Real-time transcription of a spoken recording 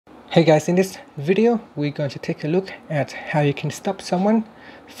Hey guys, in this video we're going to take a look at how you can stop someone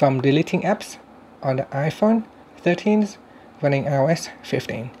from deleting apps on the iPhone 13 running iOS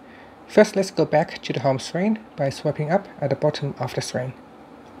 15. First, let's go back to the home screen by swiping up at the bottom of the screen.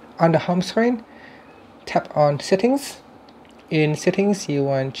 On the home screen, tap on Settings. In Settings, you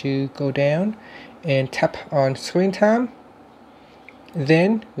want to go down and tap on Screen Time.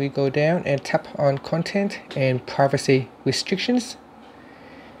 Then we go down and tap on Content and Privacy Restrictions.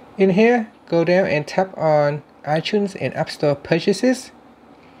 In here, go down and tap on iTunes and App Store purchases.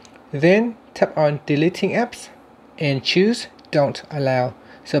 Then tap on deleting apps and choose don't allow.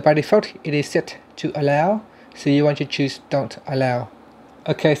 So by default it is set to allow, so you want to choose don't allow.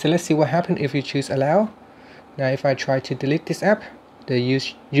 Okay, so let's see what happens if you choose allow. Now if I try to delete this app, the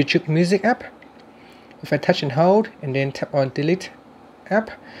YouTube Music app, if I touch and hold and then tap on delete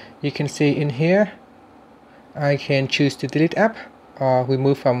app, you can see in here I can choose to delete app or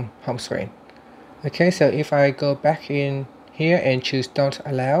remove from home screen. Okay, so if I go back in here and choose don't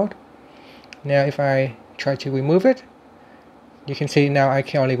allow, now if I try to remove it, you can see now I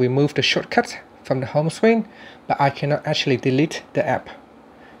can only remove the shortcut from the home screen, but I cannot actually delete the app.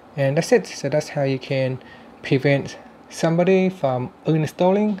 And that's it. So that's how you can prevent somebody from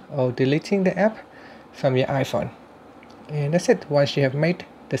uninstalling or deleting the app from your iPhone. And that's it. Once you have made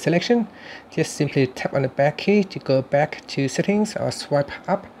the selection, just simply tap on the back key to go back to settings or swipe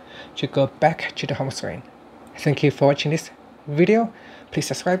up to go back to the home screen. Thank you for watching this video. Please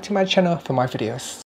subscribe to my channel for more videos.